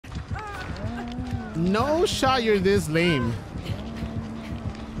No shot, you're this lame.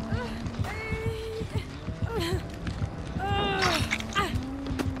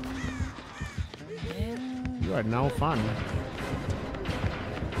 You are no fun.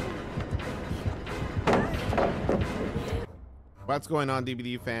 What's going on,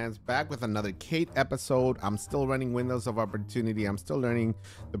 DBD fans? Back with another Kate episode. I'm still running Windows of Opportunity. I'm still learning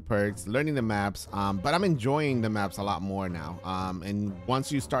the perks, learning the maps, but I'm enjoying the maps a lot more now. And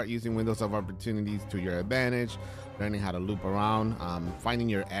once you start using Windows of Opportunities to your advantage, learning how to loop around, finding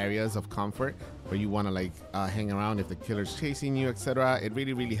your areas of comfort where you want to like hang around if the killer's chasing you, etc. It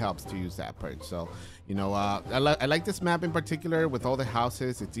really helps to use that perk. So, you know, I like this map in particular with all the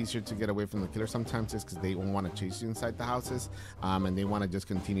houses. It's easier to get away from the killer sometimes just because they won't want to chase you inside the houses, and they want to just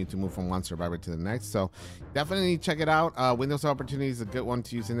continue to move from one survivor to the next. So definitely check it out. Windows Opportunity is a good one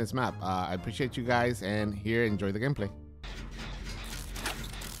to use in this map. I appreciate you guys, and here, enjoy the gameplay.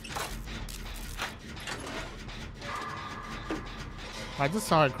 I just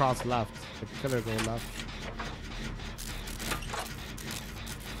saw it cross left. The killer go left.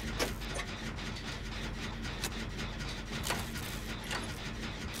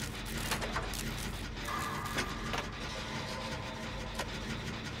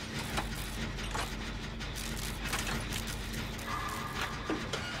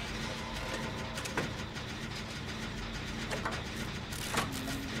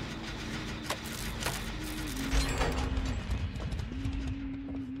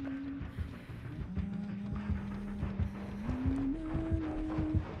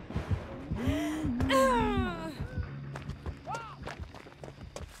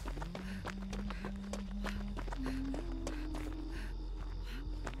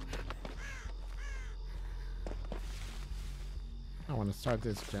 I want to start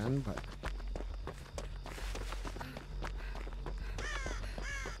this gen, but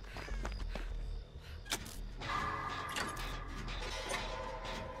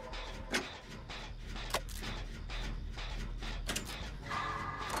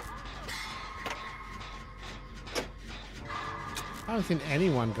I haven't seen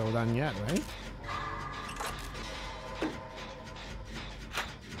anyone go down yet, right?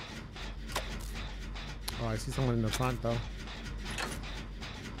 Oh, I see someone in the front though.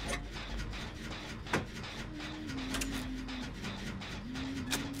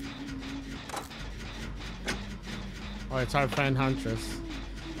 Oh, it's our friend Huntress.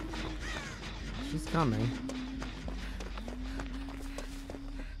 She's coming.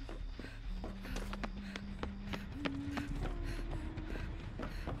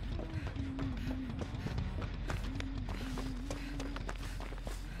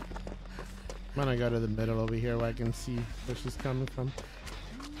 I'm gonna go to the middle over here where I can see where she's coming from.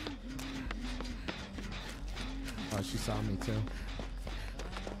 Oh, she saw me too.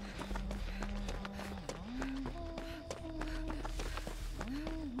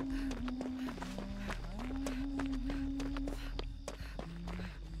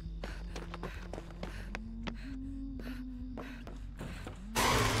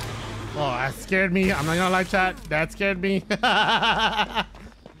 Oh, that scared me. I'm not gonna lie, chat. That scared me.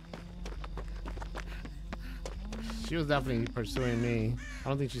 She was definitely pursuing me. I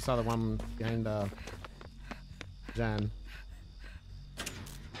don't think she saw the one behind Jen.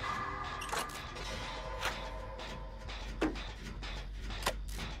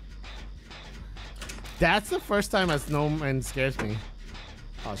 That's the first time a snowman scares me.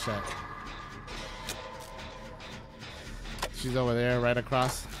 Oh shit. She's over there, right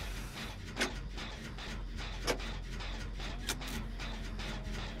across.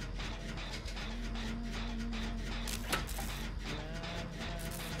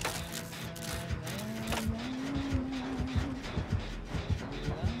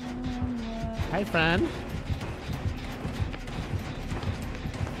 Hi, friend.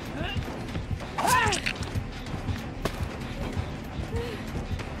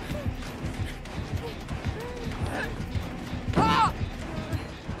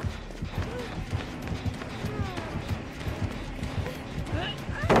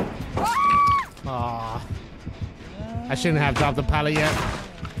 Aw. I shouldn't have dropped the pallet yet.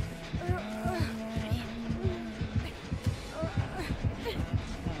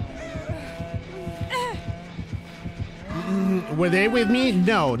 Were they with me?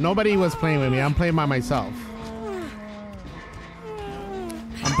 No, nobody was playing with me. I'm playing by myself.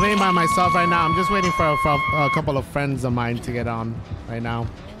 I'm playing by myself right now. I'm just waiting for a couple of friends of mine to get on right now.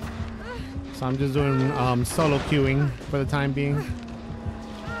 So I'm just doing solo queuing for the time being.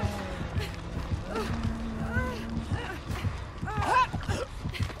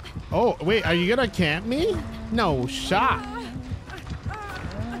 Oh, wait, are you gonna camp me? No shot.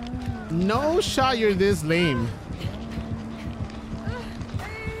 No shot, you're this lame.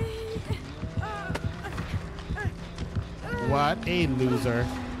 What a loser.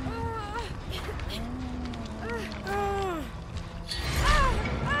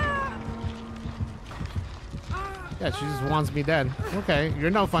 Yeah, she just wants me dead. Okay,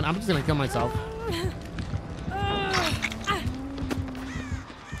 you're no fun. I'm just gonna kill myself.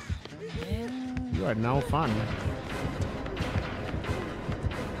 You are no fun.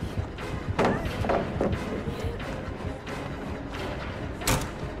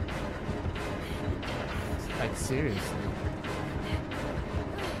 Like, seriously.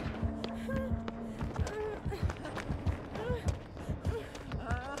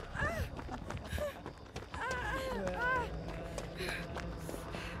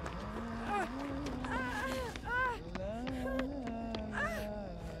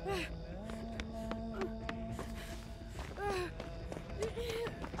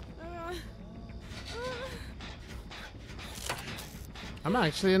 I'm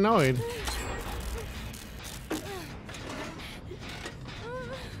actually annoyed.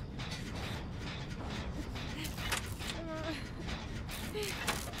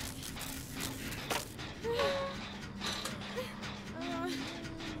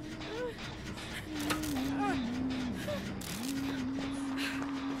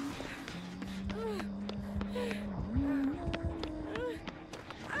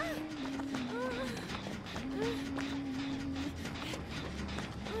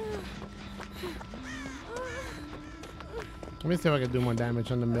 Let me see if I can do more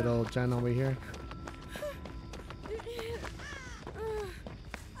damage on the middle gen over here.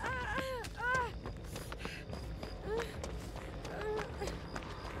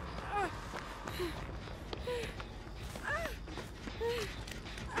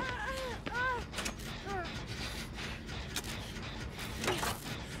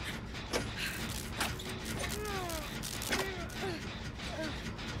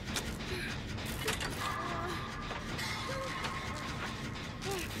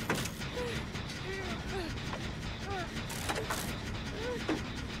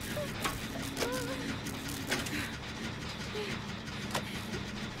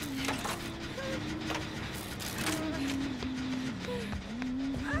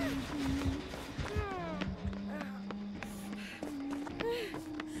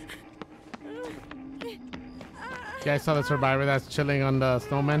 Yeah, I saw the survivor that's chilling on the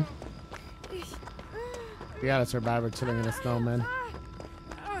snowman. We got a survivor chilling in a snowman.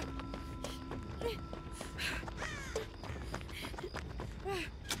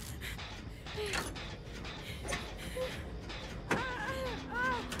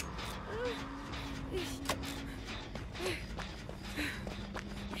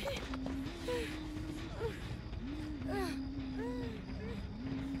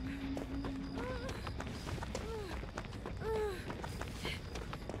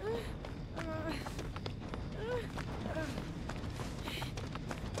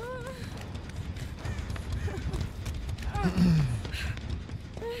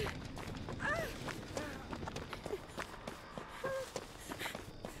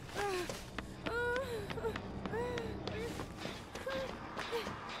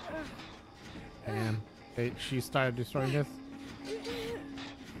 Damn. She started destroying this.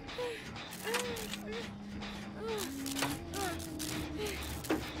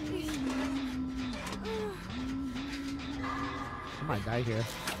 I might die here.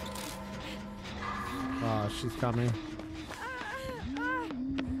 Oh, she's coming.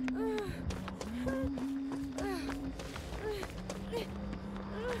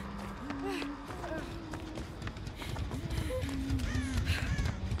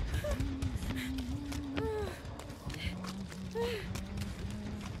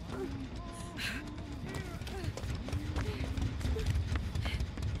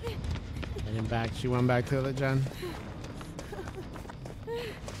 Getting back. She went back to the gen.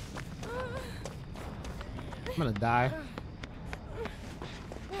 I'm gonna die.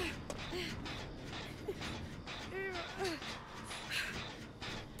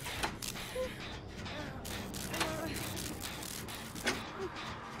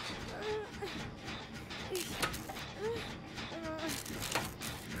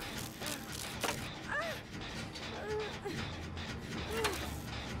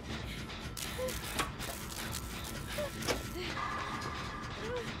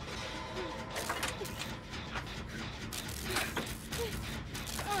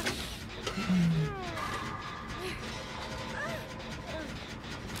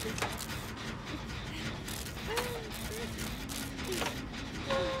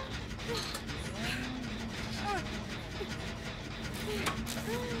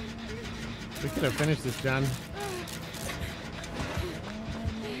 We could have finished this, John.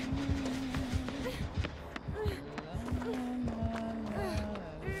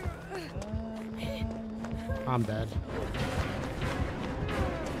 I'm dead.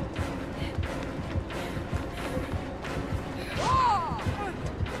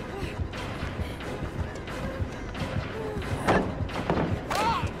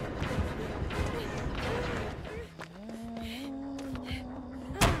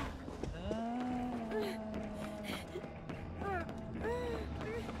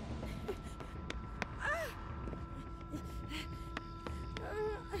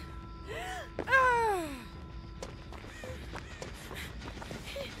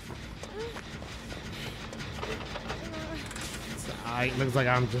 Looks like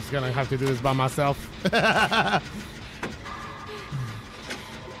I'm just gonna have to do this by myself. I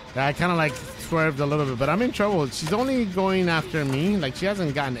kind of like swerved a little bit, but I'm in trouble. She's only going after me. Like she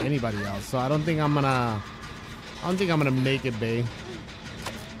hasn't gotten anybody else, so I don't think I'm gonna make it, babe.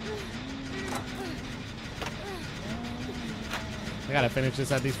 I gotta finish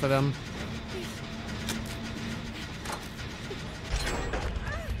this at least for them.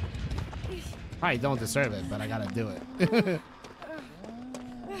 I don't deserve it, but I gotta do it.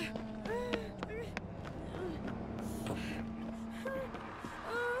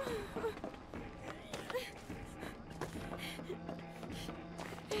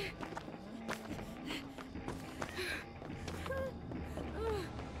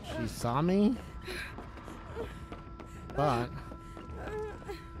 She saw me, but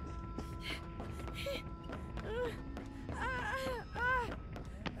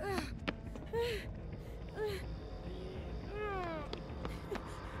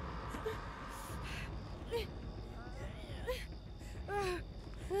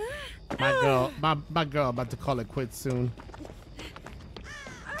my girl about to call it quits soon.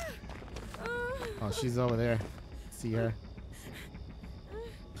 Oh, she's over there. See her.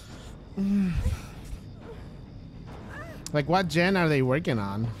 Like, what gen are they working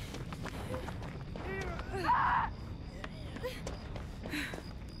on?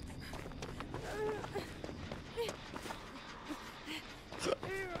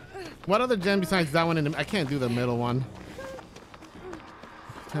 What other gen besides that one in the... I can't do the middle one.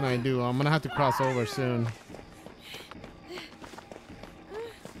 What can I do? I'm gonna have to cross over soon.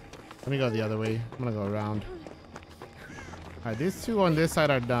 Let me go the other way. I'm gonna go around. Alright, these two on this side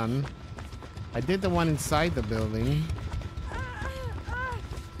are done. I did the one inside the building.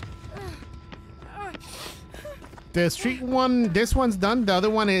 The street one, this one's done. The other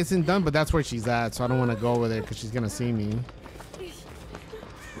one isn't done, but that's where she's at, so I don't want to go over there because she's gonna see me.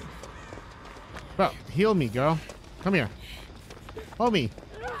 Bro, heal me, girl. Come here. Hold me.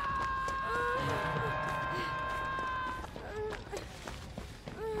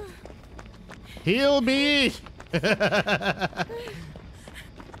 Heal me!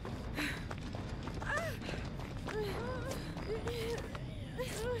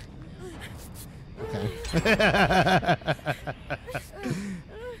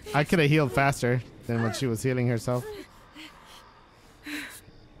 I could have healed faster than when she was healing herself.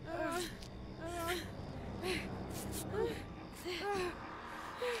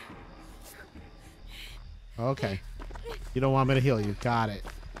 Okay. You don't want me to heal you. Got it.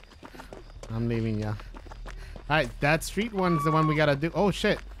 I'm leaving you. Alright, that street one's the one we gotta do. Oh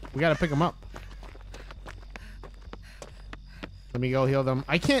shit. We gotta pick them up. Let me go heal them.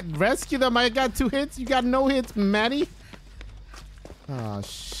 I can't rescue them. I got 2 hits. You got no hits, Maddie. Oh,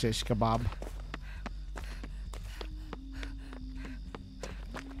 shish kebab.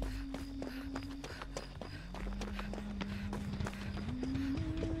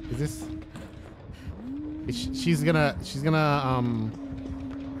 Is this... She's gonna,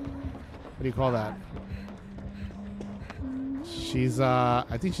 what do you call that? She's,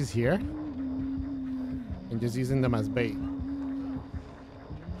 I think she's here. And just using them as bait.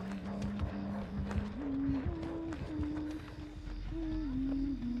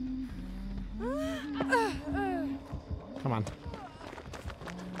 Come on.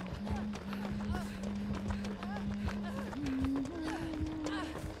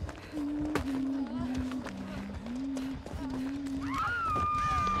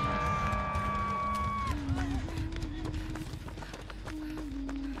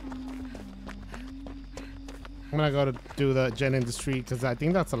 I'm gonna go to do the gen in the street because I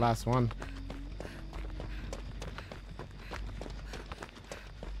think that's the last one.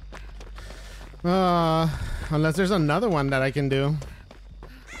 Unless there's another one that I can do.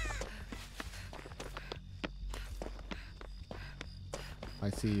 I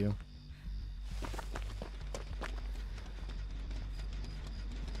see you.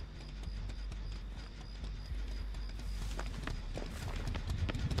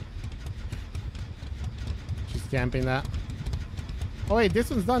 camping that. Oh wait, this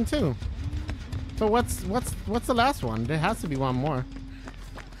one's done too. So what's the last one? There has to be one more.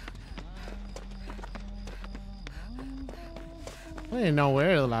 I didn't know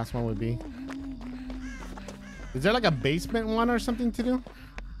where the last one would be. Is there like a basement one or something to do?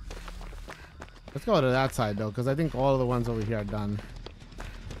 Let's go to that side though, because I think all of the ones over here are done.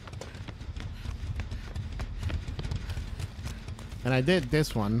 And I did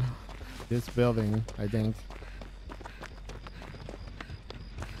this one. This building, I think.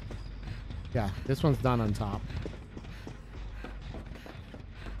 Yeah, this one's done on top.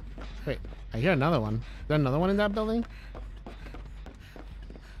 Wait, I hear another one. Is there another one in that building?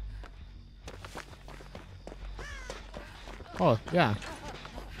 Oh, yeah.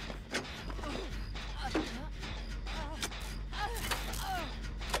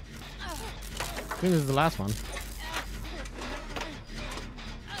 I think this is the last one.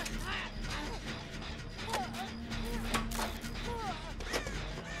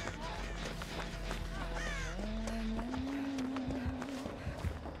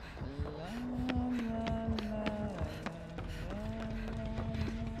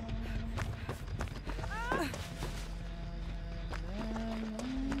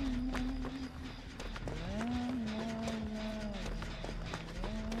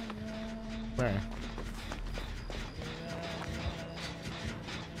 Where?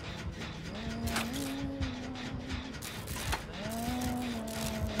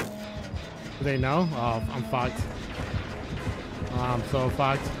 Do they know? Oh, I'm fucked. Oh, I'm so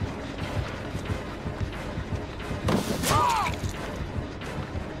fucked.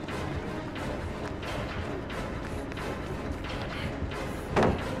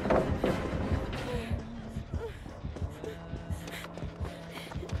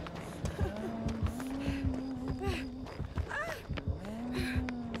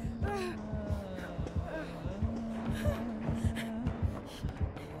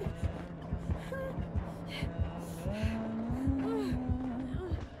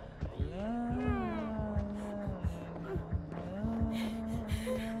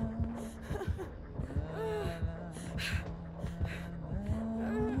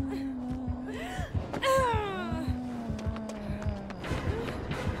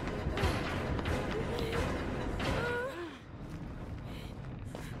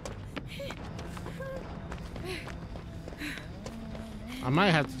 I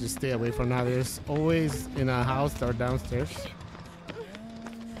might have to just stay away from that. There's always in a house or downstairs.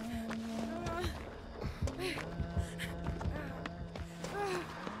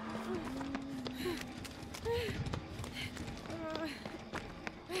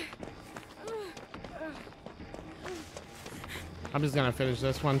 I'm just gonna finish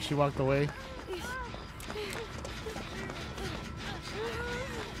this one. She walked away.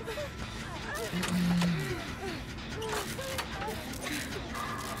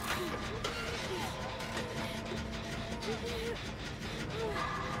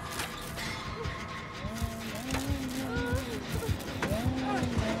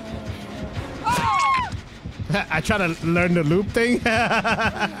 I try to learn the loop thing.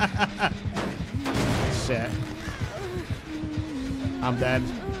 Shit. I'm dead.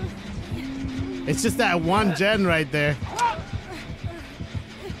 It's just that one gen right there.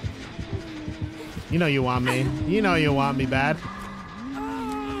 You know you want me. You know you want me bad.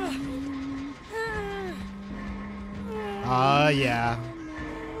 Oh, yeah.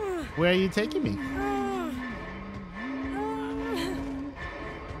 Where are you taking me?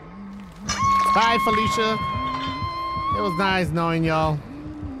 Bye, Felicia. It was nice knowing y'all.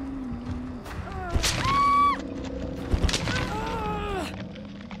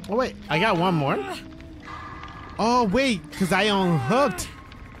 Oh, wait. I got one more? Oh, wait. Because I unhooked.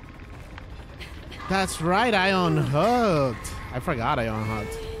 That's right. I unhooked. I forgot I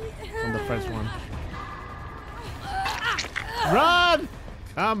unhooked from the first one. Run!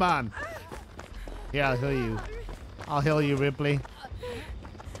 Come on. Here, I'll heal you. I'll heal you, Ripley.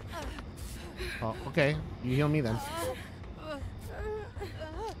 Oh, okay. You heal me then.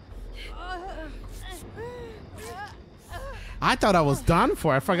 I thought I was done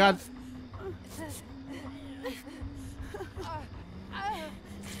for. I forgot.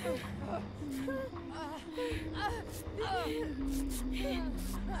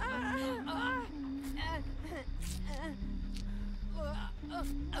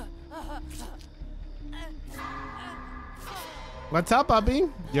 What's up, puppy?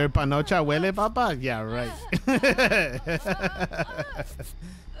 Your panocha huele, papa? Yeah, right.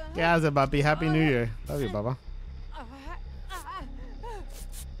 ¿Qué hace, papi? Happy New Year. Love you, papa.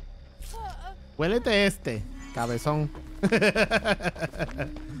 Huélete este, cabezón.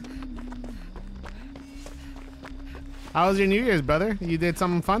 How was your New Year's, brother? You did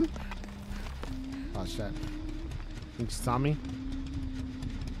something fun? Oh shit. Think you saw me?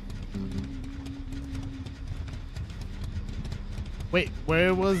 Wait,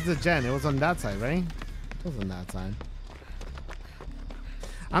 where was the gen? It was on that side, right? It was on that side.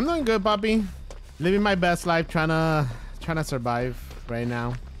 I'm doing good, puppy. Living my best life, trying to survive right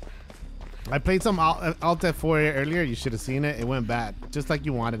now. I played some Alt F4 earlier. You should have seen it. It went bad, just like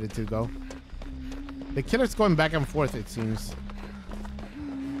you wanted it to go. The killer's going back and forth, it seems.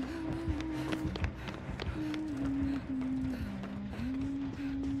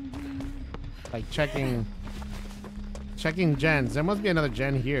 Like checking gens. There must be another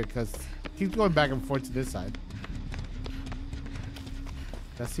gen here because he keeps going back and forth to this side.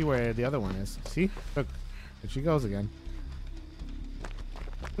 Let's see where the other one is. See? Look, there she goes again.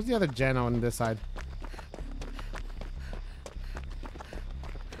 Where's the other gen on this side?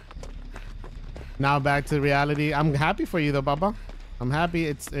 Now back to reality. I'm happy for you though, Baba. I'm happy.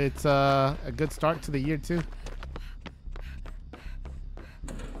 It's a good start to the year too.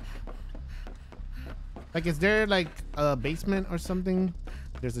 Like, is there like a basement or something?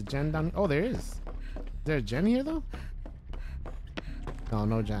 There's a gen down here. Oh, there is. Is there a gen here though? No,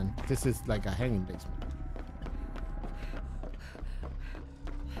 no gen. This is like a hanging basement.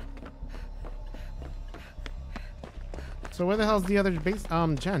 So where the hell's the other base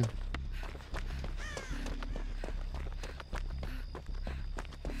gen?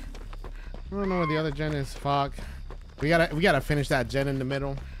 I don't know where the other gen is. Fuck. We gotta finish that gen in the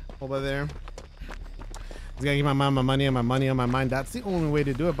middle over there. I gotta give my mind my money and my money on my mind. That's the only way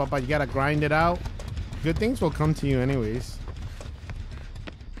to do it, Papa. You gotta grind it out. Good things will come to you anyways.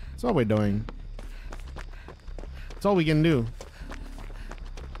 That's all we're doing. That's all we can do.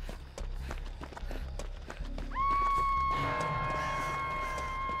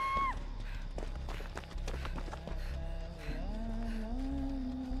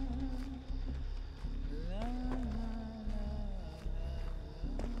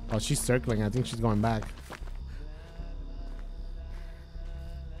 Oh, she's circling. I think she's going back.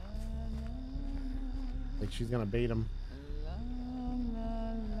 Like she's gonna bait him.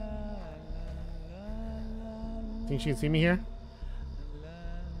 Think she can see me here?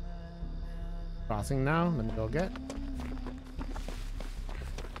 Crossing now. Let me go get.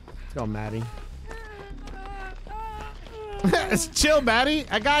 Let's go, Maddie. Chill, Maddie.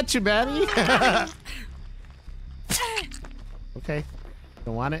 I got you, Maddie. Okay.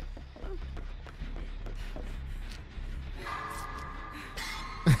 Don't want it.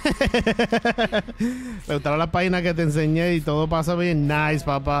 Me gustaron las páginas que te enseñé y todo pasa bien. Nice,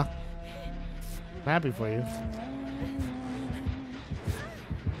 papa. I'm happy for you.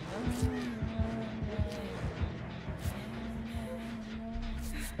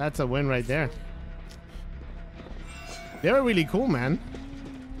 That's a win right there. They were really cool, man.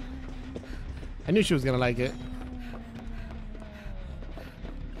 I knew she was gonna like it.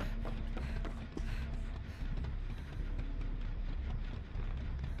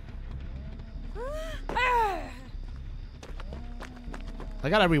 I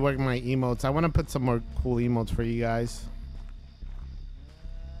gotta rework my emotes. I want to put some more cool emotes for you guys.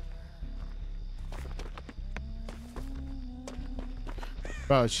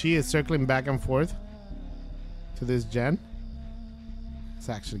 Bro, she is circling back and forth to this gen. It's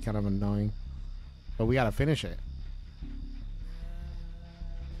actually kind of annoying, but we gotta finish it.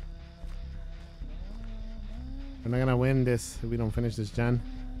 We're not gonna win this if we don't finish this gen.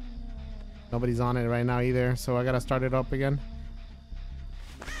 Nobody's on it right now either, so I gotta start it up again.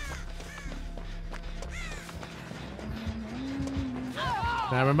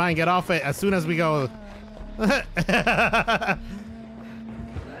 Never mind, get off it as soon as we go.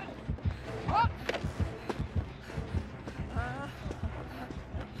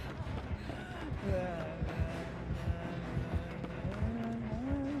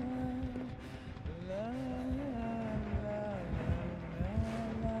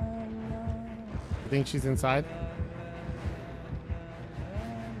 Think she's inside?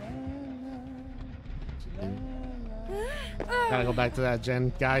 Gotta go back to that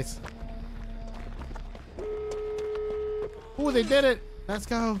gen, guys. Oh, they did it. Let's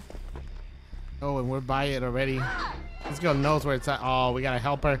go. Oh, and we're by it already. This girl knows where it's at. Oh, we gotta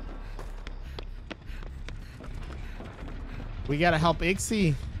help her. We gotta help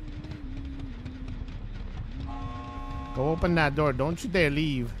Ixie. Go open that door. Don't you dare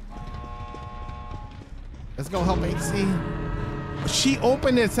leave. Let's go help Ixie. She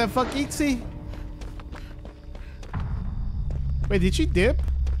opened it. Said fuck Ixie. Wait, did she dip?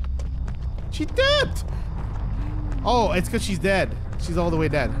 She dipped. Oh, it's because she's dead. She's all the way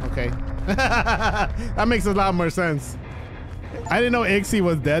dead. Okay. That makes a lot more sense. I didn't know Ixie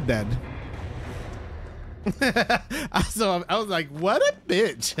was dead. So I was like, what a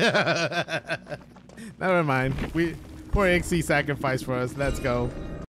bitch. Never mind. Poor Ixie sacrificed for us. Let's go.